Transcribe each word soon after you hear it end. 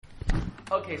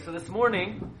Okay, so this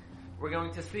morning we're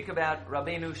going to speak about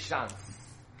Rabbeinu Shantz,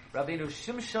 Rabbeinu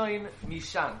Shimshon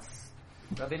Mishantz,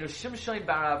 Rabbeinu Shimshon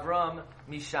Bar Avram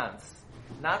Mishantz.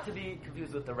 Not to be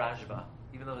confused with the Rashba,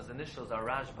 even though his initials are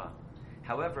Rashba.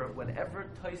 However, whenever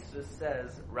Tosfos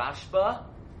says Rashba,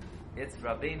 it's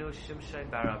Rabbeinu Shimshon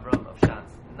Bar Avram of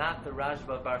Shantz, not the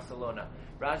Rashba of Barcelona.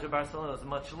 Rashba of Barcelona is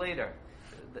much later.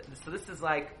 So this is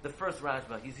like the first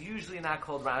Rashba. He's usually not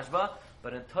called Rashba,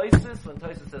 but in Tosfos, when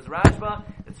Tosfos says Rashba,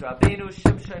 it's Rabbeinu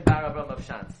Shimshon Bar Avram of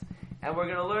Shantz. And we're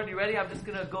going to learn, you ready? I'm just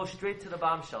going to go straight to the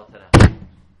bombshell today.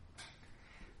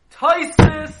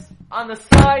 Tosfos on the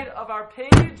side of our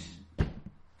page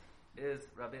is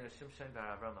Rabbeinu Shimshon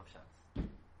Bar Avram of Shantz.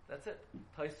 That's it.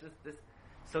 Tosfos, this.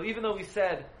 So even though we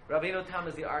said Rabbeinu Tam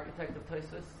is the architect of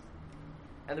Tosfos,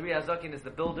 and the Ri HaZaken is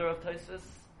the builder of Tosfos,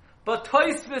 but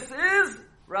Tosfos is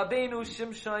Rabbeinu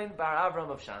Shimshon Bar Avram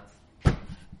of Shantz.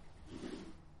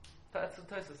 That's what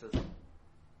Tosfos is.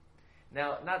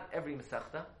 Now, not every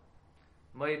Masechta.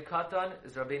 Moed Katan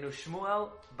is Rabbeinu Shmuel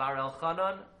Bar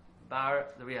Elchanan Bar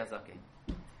the Ri HaZaken.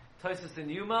 Tosfos in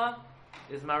Yuma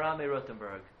is Marame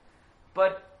Rotenberg.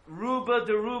 But Ruba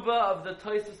Deruba of the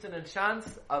Tosfos in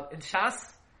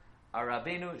Shas are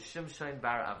Rabbeinu Shimshon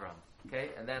Bar Avram. Okay,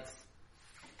 and that's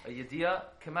a Yediyah.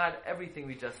 Kamad, everything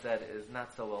we just said is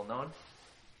not so well known.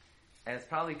 And it's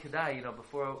probably Kedai,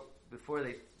 before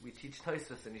we teach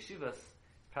Tosfos in Yeshivas,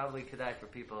 probably Kedai for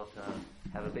people to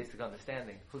have a basic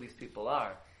understanding who these people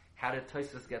are. How did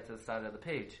Tosfos get to the side of the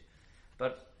page?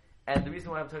 And the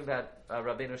reason why I'm talking about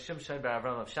Rabbeinu Shimshon Bar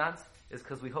Avram of Shantz is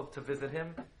because we hope to visit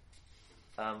him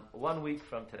 1 week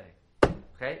from today.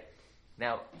 Okay?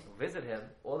 Now, visit him.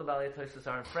 All the Balei Tosfos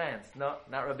are in France. No,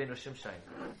 not Rabbeinu Shimshon.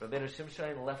 Rabbeinu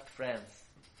Shimshon left France.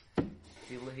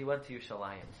 He went to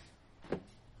Yerushalayim.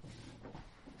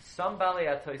 Some Balei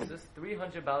Tosfos,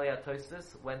 300 Balei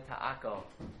Tosfos, went to Akko,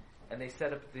 and they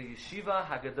set up the Yeshiva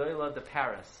Hagadola de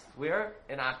Paris. Where?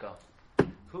 In Akko.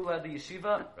 Who led the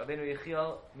yeshiva? Rabbeinu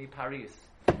Yechiel mi Paris.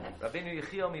 Rabbeinu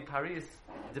Yechiel mi Paris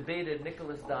debated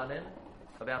Nicholas Danin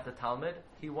about the Talmud.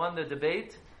 He won the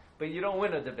debate, but you don't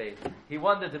win a debate. He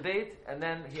won the debate, and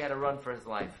then he had to run for his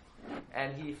life.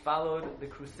 And he followed the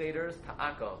Crusaders to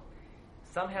Akko.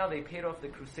 Somehow they paid off the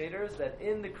Crusaders, that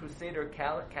in the Crusader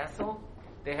castle,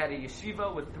 they had a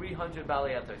yeshiva with 300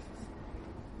 Balei Tosfos.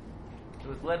 It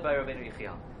was led by Rabbeinu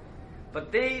Yechiel.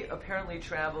 But they apparently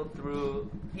traveled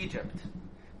through Egypt.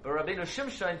 But Rabbeinu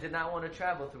Shimshon did not want to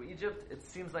travel through Egypt. It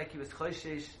seems like he was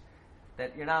choshesh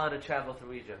that you're not allowed to travel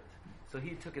through Egypt. So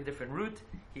he took a different route.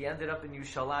 He ended up in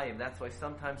Yerushalayim. That's why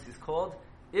sometimes he's called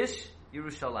Ish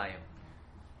Yerushalayim.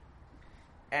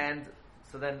 And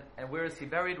where is he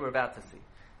buried? We're about to see.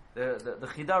 The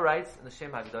Chida writes in the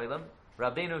Shem HaGdolim,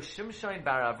 Rabbeinu Shimshon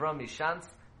Bar Avram Mishantz,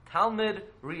 Talmud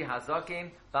Ri HaZaken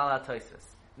Bal HaTosfos.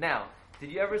 Now, did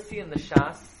you ever see in the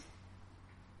Shas,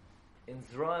 in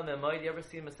Zroim and Moed, you ever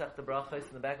see in Masechta Brachos,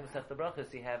 in the back of Masechta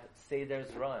Brachos, you have Seder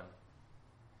Zroim.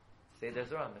 Seder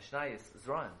Zroim, Mishnayos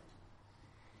Zroim.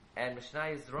 And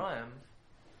Mishnayos Zroim,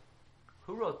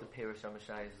 who wrote the Perush on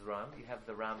Mishnayos Zroim? You have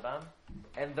the Rambam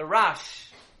and the Rash.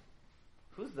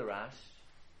 Who's the Rash?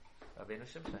 Rabbeinu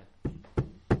Shimshon.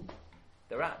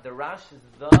 The Rash is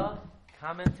the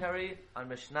commentary on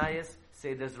Mishnayos,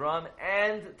 Seder Zroim,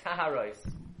 and Taharos.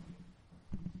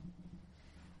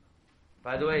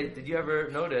 By the way, did you ever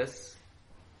notice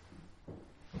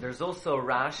there's also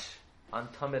Rash on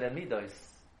Tamid and Midos?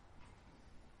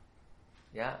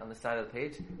 Yeah, on the side of the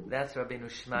page. That's Rabbeinu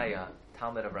Shmaya,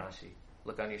 Talmud of Rashi.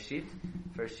 Look on your sheet.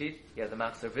 First sheet, yeah, the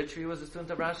Machzor Vitri was a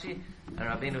student of Rashi, and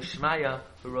Rabbeinu Shmaya,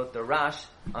 who wrote the Rash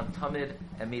on Tamid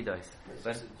and Midos.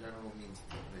 But in general means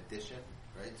an addition,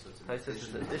 right? So it's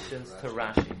an additions to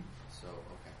Rashi. So,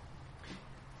 okay.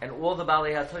 And all the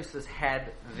Balei HaTosfos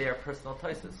had their personal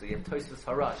Tosfos. So you have Tosfos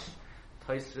Harash,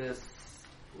 Tosfos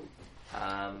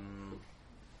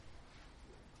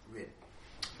Rid.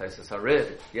 Tosfos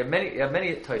Harid. You have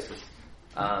many Tosfos.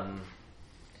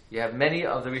 You have many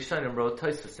of the Rishonim wrote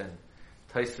Tosfos in.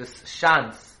 Tosfos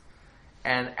Shantz.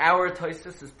 And our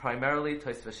Tosfos is primarily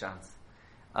Tosfos Shantz.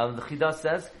 The Chida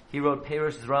says he wrote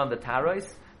Perush Zram the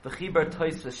Taros, V'chiber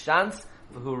Tosfos Shantz,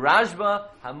 V'hu Rashba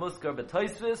Hamuskar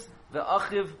B'Tosfos,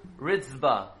 V'achiv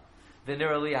Ritzba.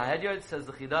 V'nirali HaHedyot says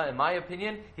the Chida, in my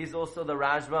opinion, he's also the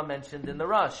Rashba mentioned in the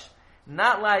Rush.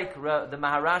 Not like the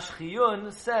Maharash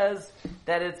Chiyun says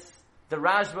that it's the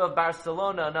Rashba of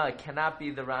Barcelona. No, it cannot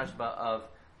be the Rashba of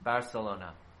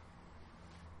Barcelona.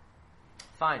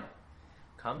 Fine.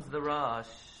 Comes the Rush,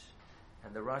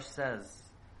 and the Rush says,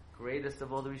 greatest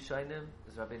of all the Rishonim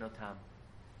is Rabbeinu Tam.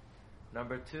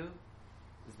 Number 2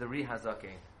 is the Ri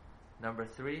HaZaken. Number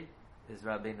 3 is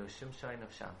Rabbeinu Shimshon of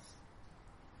Shantz.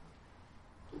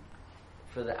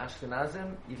 for the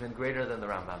Ashkenazim, even greater than the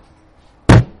Rambam.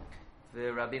 The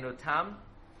Rabbeinu Tam,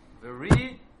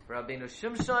 V'ri, Rabbeinu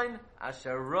Shimshon,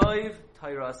 Asher Roiv,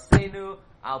 Torasenu,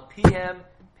 Al Pihem,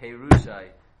 Perushai.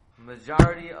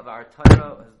 Majority of our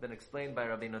Torah has been explained by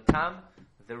Rabbeinu Tam,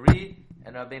 the Ri,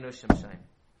 and Rabbeinu Shimshon.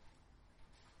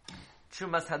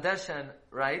 Trumas Hadeshen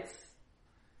writes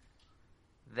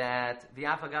that the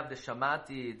Afagav de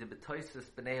Shamati, the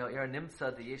Betoisus B'nei Ha'ir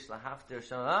Nimtza, the Yesh Lahafter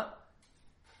Shama.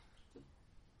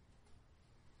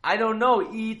 I don't know,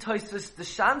 I Toisus the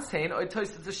Shansein, or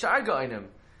Toisus the Shargoinim.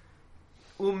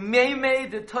 Umeime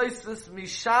the Toisus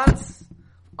Mishans,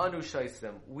 Anu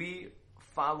Shaisim. We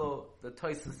follow the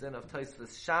Toisusin of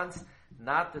Toisus Shans,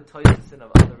 not the Toisusin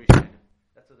of other Rishonim.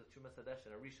 That's what the Trumas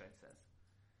Hadeshen, a Rishon says.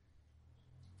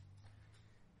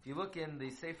 If you look in the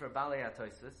Sefer Balei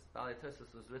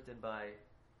HaToisus was written by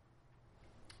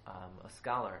a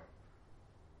scholar,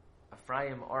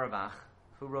 Ephraim Auerbach,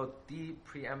 who wrote the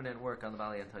preeminent work on the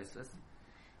Balei HaToisus.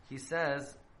 He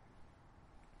says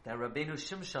that Rabbeinu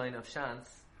Shimshon of Shans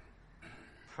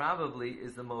probably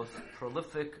is the most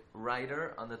prolific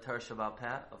writer on the Torah Sheba'al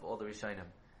Peh of all the Rishonim.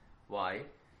 Why?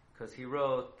 Because he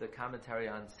wrote the commentary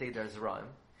on Seder Zeraim,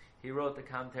 he wrote the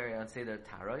commentary on Seder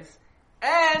Taros,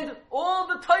 and all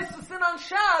the Toisusin on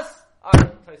Shas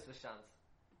are Toisus Shans.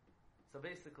 So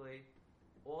basically,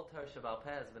 all Torah Sheba'al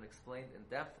Peh has been explained in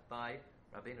depth by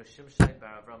Rabbeinu Shimshon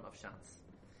bar Avram of Shans.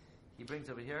 He brings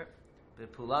over here,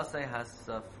 B'pulasei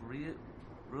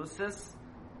hasafrusis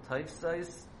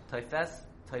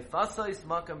Taifasais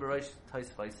makam b'rosh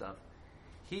Toisfaisav.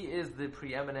 He is the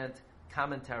preeminent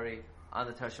commentary on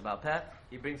the Torah Sheba'al Peh.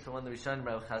 He brings from one of the Rishonim,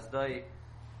 Rav Chazdoi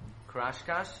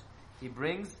Krashkash. He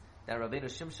brings that Rabbeinu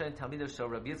Shimshon Talmidav Shel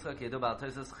Rabbi Yitzchak Yedu Bal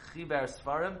Toisus Chiber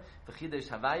Sfarim V'chidesh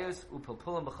Havayos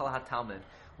Upulpulim B'chol HaTalmud.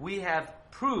 We have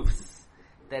proofs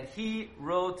that he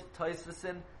wrote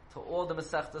Toisusin to all the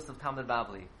Masechtas of Talmud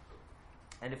Bavli.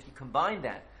 And if you combine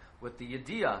that with the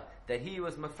Yediyah that he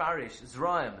was Mefarish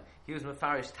Zraim, he was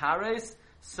Mefarish Tares,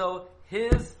 so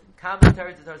his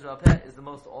commentary to Torah Sheba'al Peh is the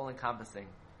most all-encompassing.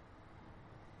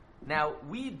 Now,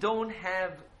 we don't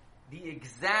have the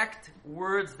exact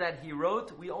words that he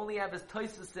wrote. We only have his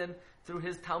Toisusin through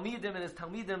his Talmidim and his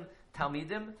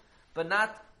Talmidim, but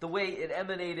not the way it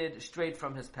emanated straight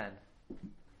from his pen.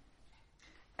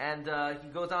 And he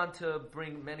goes on to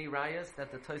bring many rayas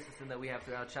that the Toisusin that we have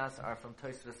throughout Shas are from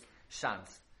Toisus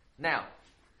Shans. Now,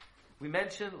 we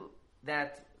mentioned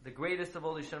that the greatest of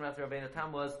all the Rishonim after Rabbeinu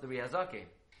Tam was the Ri HaZaken.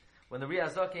 When the Ri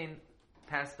HaZaken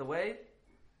passed away,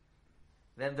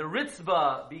 then the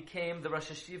Ritzba became the Rosh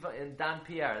Hashiva in Dan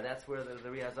Pierre. That's where the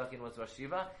Ri HaZaken was Rosh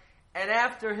Hashiva. And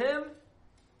after him,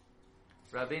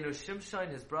 Rabbeinu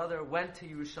Shimshon, his brother, went to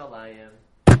Yerushalayim.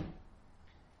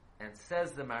 And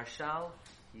says the Marshal,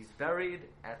 he's buried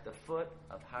at the foot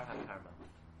of Har HaKarmel.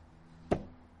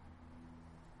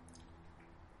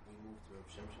 We moved to Rav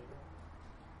Shimshon?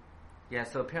 Yeah,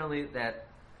 so apparently that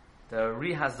the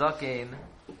Ri HaZaken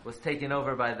was taken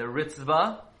over by the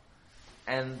Ritzba,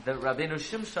 and the Rabbeinu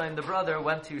Shimshon, the brother,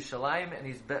 went to Yerushalayim, and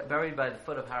he's buried by the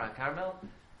foot of Har HaKarmel.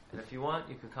 And if you want,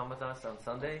 you could come with us on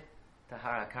Sunday to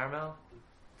Har HaKarmel,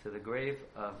 to the grave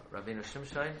of Rabbeinu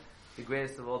Shimshon, the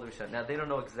greatest of all the Rishonim. Now, they don't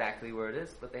know exactly where it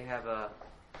is, but they have a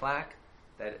plaque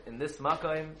that in this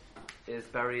Makom is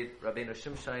buried Rabbeinu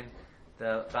Shimshon,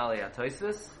 the Balei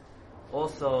HaToisus,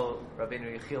 also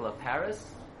Rabbeinu Yechiel of Paris,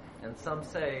 and some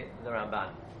say the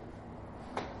Ramban.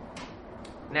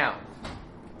 Now,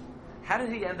 how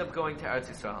did he end up going to Eretz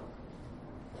Yisrael?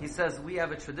 He says, we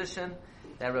have a tradition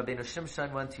that Rabbeinu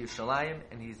Shimshon went to Yerushalayim,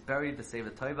 and he's buried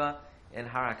b'Seva Toiva in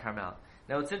Har HaKarmel.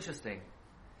 Now, it's interesting.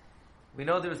 We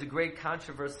know there was a great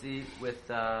controversy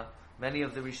with many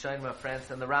of the Rishonim of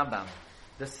France and the Rambam.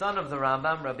 The son of the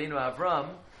Rambam, Rabbeinu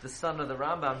Avram, the son of the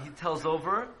Rambam, he tells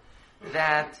over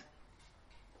that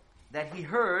he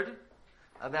heard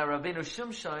about Rabbeinu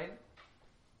Shimshon,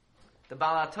 the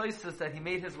Baal HaToisus, that he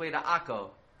made his way to Akko.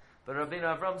 But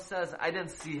Rabbeinu Avram says, I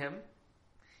didn't see him.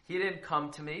 He didn't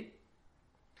come to me.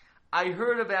 I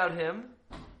heard about him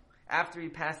after he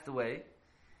passed away,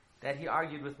 that he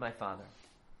argued with my father.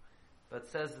 But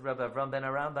says Rabbi Avram ben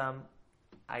Arambam,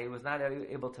 I was not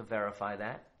able to verify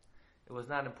that. It was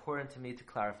not important to me to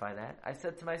clarify that. I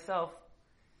said to myself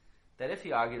that if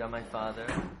he argued on my father,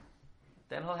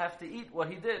 then he'll have to eat what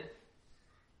he did.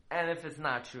 And if it's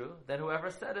not true, then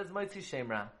whoever said is Moitzi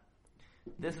Shemra.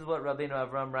 This is what Rabbeinu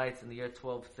Avram writes in the year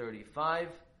 1235.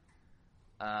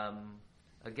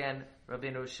 Again,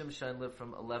 Rabbeinu Shimshon lived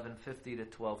from 1150 to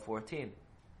 1214.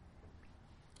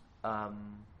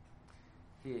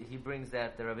 He brings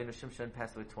that the Rabbeinu Shimshon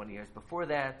passed away 20 years before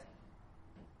that.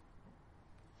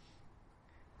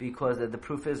 because the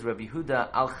proof is Rabbi Yehuda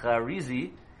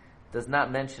Al-Kharizi does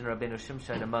not mention Rabbeinu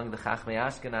Shimshon among the Chachmei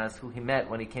Ashkenaz who he met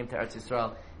when he came to Eretz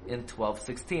Yisrael in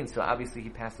 1216. So obviously he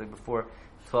passed away before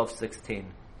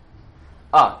 1216.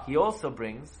 He also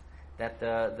brings that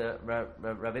the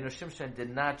Rabbeinu Shimshon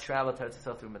did not travel to Eretz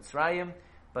Yisrael through Mitzrayim,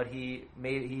 but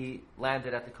he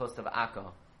landed at the coast of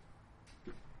Akko.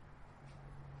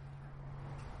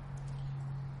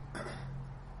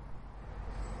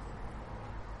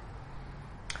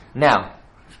 Now,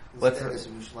 what's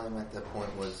Yerushalayim at that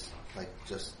point was like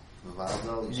just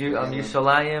Mevaldo?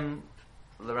 Yerushalayim,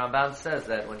 the Ramban says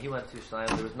that when he went to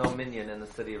Yerushalayim, there was no minyan in the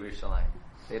city of Yerushalayim.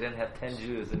 They didn't have 10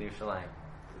 Jews in Yerushalayim.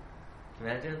 Can you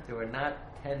imagine? There were not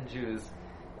 10 Jews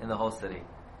in the whole city.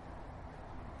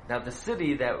 Now the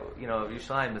city that,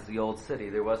 Yerushalayim is the old city.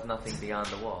 There was nothing beyond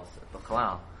the walls, the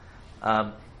Chalal.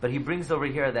 But he brings over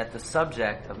here that the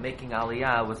subject of making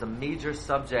Aliyah was a major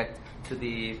subject to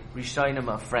the Rishonim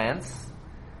of France.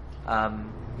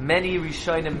 Many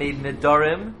Rishonim made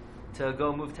Nidarim to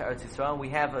go move to Eretz Yisrael. We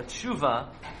have a tshuva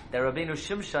that Rabbeinu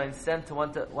Shimshon sent to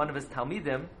one of his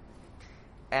Talmidim,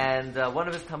 and one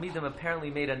of his Talmidim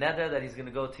apparently made a neder that he's going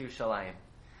to go to Yerushalayim.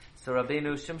 So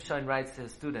Rabbeinu Shimshon writes to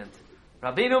his student,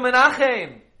 Rabbeinu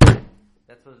Menachem!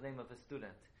 That's the name of his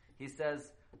student. He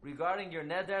says, regarding your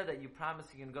neder that you promised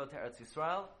you can go to Eretz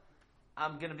Yisrael,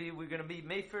 we're going to be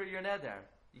made for your neder.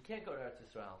 You can't go to Eretz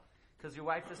Yisrael because your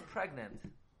wife is pregnant.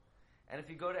 And if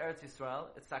you go to Eretz Yisrael,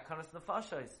 it's sakanas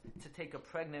nefashos to take a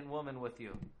pregnant woman with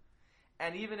you.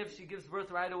 And even if she gives birth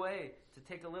right away, to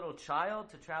take a little child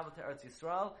to travel to Eretz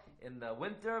Yisrael in the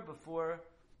winter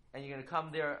and you're going to come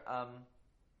there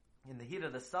in the heat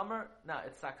of the summer, no,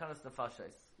 it's sakanas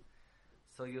nefashos.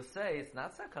 So you'll say it's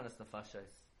not sakanas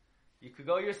nefashos. You could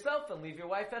go yourself and leave your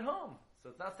wife at home. So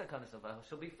it's not sakanas nefashos.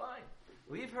 She'll be fine.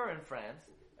 Leave her in France,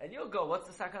 and you'll go. What's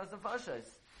the sakanas nefashos?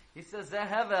 He says,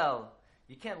 Zehevel.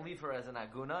 You can't leave her as an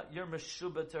aguna. You're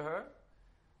meshuba to her.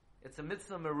 It's a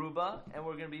mitzvah meruba, and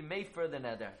we're going to be made for the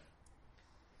neder.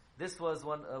 This was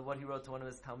what he wrote to one of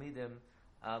his talmidim,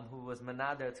 who was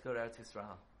menader to go to Eretz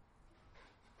Yisrael.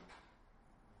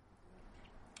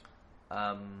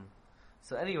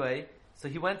 So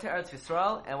he went to Eretz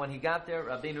Yisrael, and when he got there,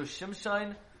 Rabbeinu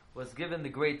Shimshon was given the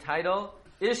great title,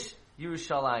 Ish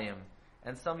Yerushalayim.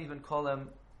 And some even call him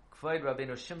Kvod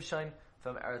Rabbeinu Shimshon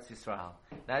from Eretz Yisrael.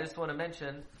 Now I just want to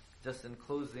mention, just in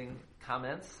closing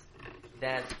comments,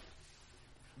 that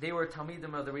they were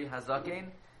Talmidim of the Ri Hazaken.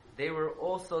 They were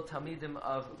also Talmidim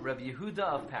of Rabbi Yehuda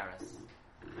of Paris,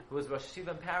 who was Rosh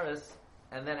Yeshiva in Paris,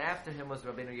 and then after him was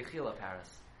Rabbeinu Yechiel of Paris.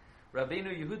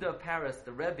 Rabbeinu Yehuda of Paris,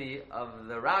 the Rebbe of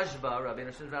the Rashba,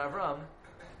 Rabbeinu Shimshon bar Avram,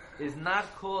 is not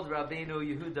called Rabbeinu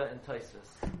Yehuda in Tosfos.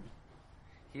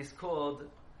 He's called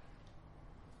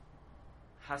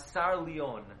Hasar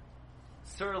Leon,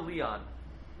 Sir Leon.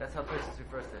 That's how Tosfos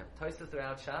refers to him. Tosfos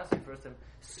throughout Shas refers to him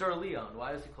Sir Leon.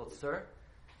 Why is he called Sir?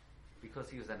 Because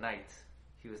he was a knight.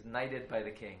 He was knighted by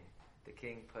the king. The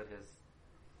king put his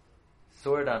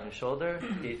sword on his shoulder,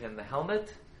 gave him the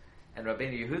helmet, and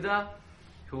Rabbeinu Yehuda,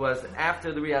 who was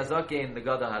after the Ri Hazaken, the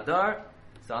Gadol Hadar.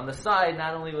 So on the side,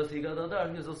 not only was he Gadol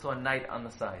Hadar, he was also a knight on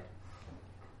the side.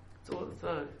 So it's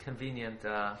a convenient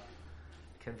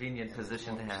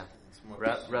position to have.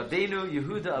 Rabbeinu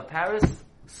Yehuda of Paris,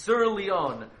 Sir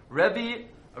Leon, Rebbe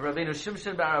of Rabbeinu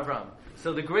Shimshon bar Avram.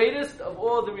 So the greatest of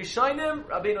all the Rishonim,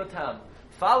 Rabbeinu Tam,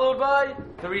 followed by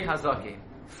the Ri Hazaken,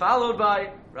 followed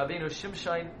by Rabbeinu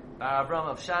Shimshon bar Avram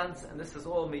of Shans, and this is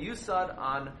all meyusad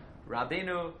on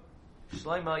Rabbeinu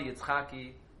Shlomo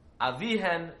Yitzchaki,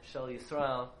 Avihen Shel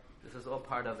Yisrael. This is all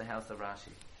part of the house of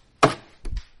Rashi.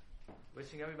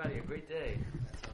 Wishing everybody a great day.